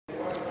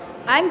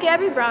I'm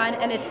Gabby Braun,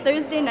 and it's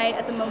Thursday night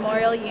at the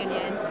Memorial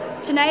Union.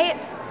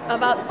 Tonight,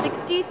 about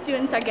 60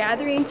 students are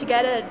gathering to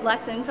get a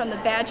lesson from the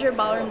Badger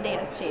Ballroom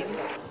dance team.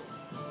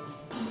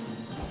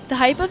 The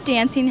hype of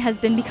dancing has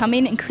been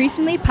becoming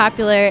increasingly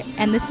popular,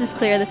 and this is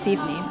clear this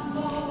evening.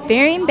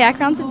 Varying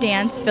backgrounds of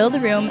dance fill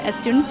the room as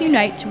students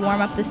unite to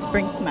warm up this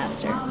spring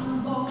semester.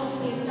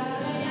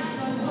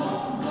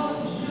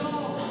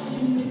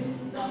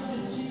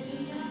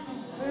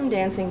 Ballroom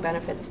dancing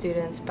benefits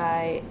students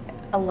by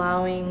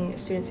allowing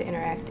students to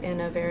interact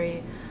in a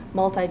very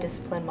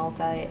multidisciplined,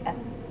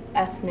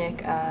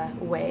 multi-ethnic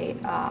way.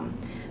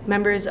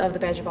 Members of the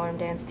Badger Ballroom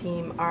dance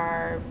team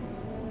are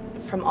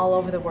from all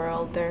over the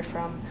world. They're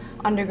from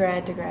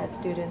undergrad to grad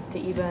students to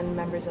even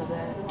members of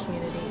the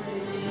community.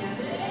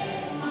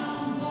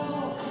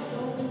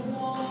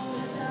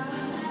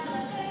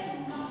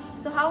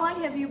 So how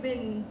long have you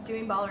been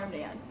doing ballroom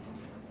dance?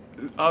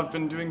 I've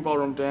been doing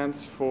ballroom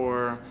dance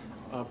for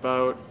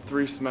about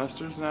 3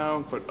 semesters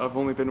now, but I've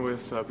only been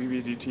with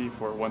BBDT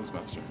for 1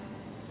 semester.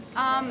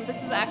 This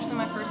is actually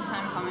my first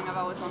time coming. I've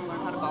always wanted to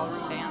learn how to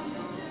ballroom dance,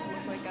 and it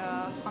looked like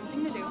a fun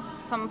thing to do.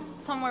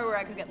 Somewhere where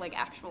I could get like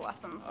actual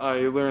lessons.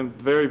 I learned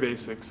the very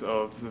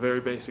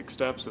basic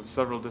steps of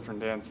several different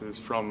dances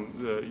from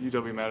the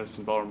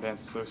UW-Madison Ballroom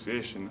Dance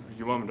Association,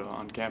 or UMDA,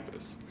 on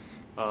campus.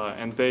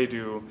 And they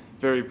do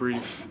very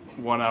brief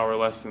 1-hour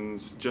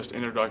lessons, just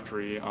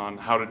introductory on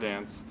how to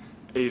dance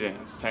a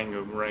dance,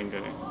 tango,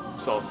 merengue,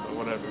 salsa,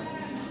 whatever.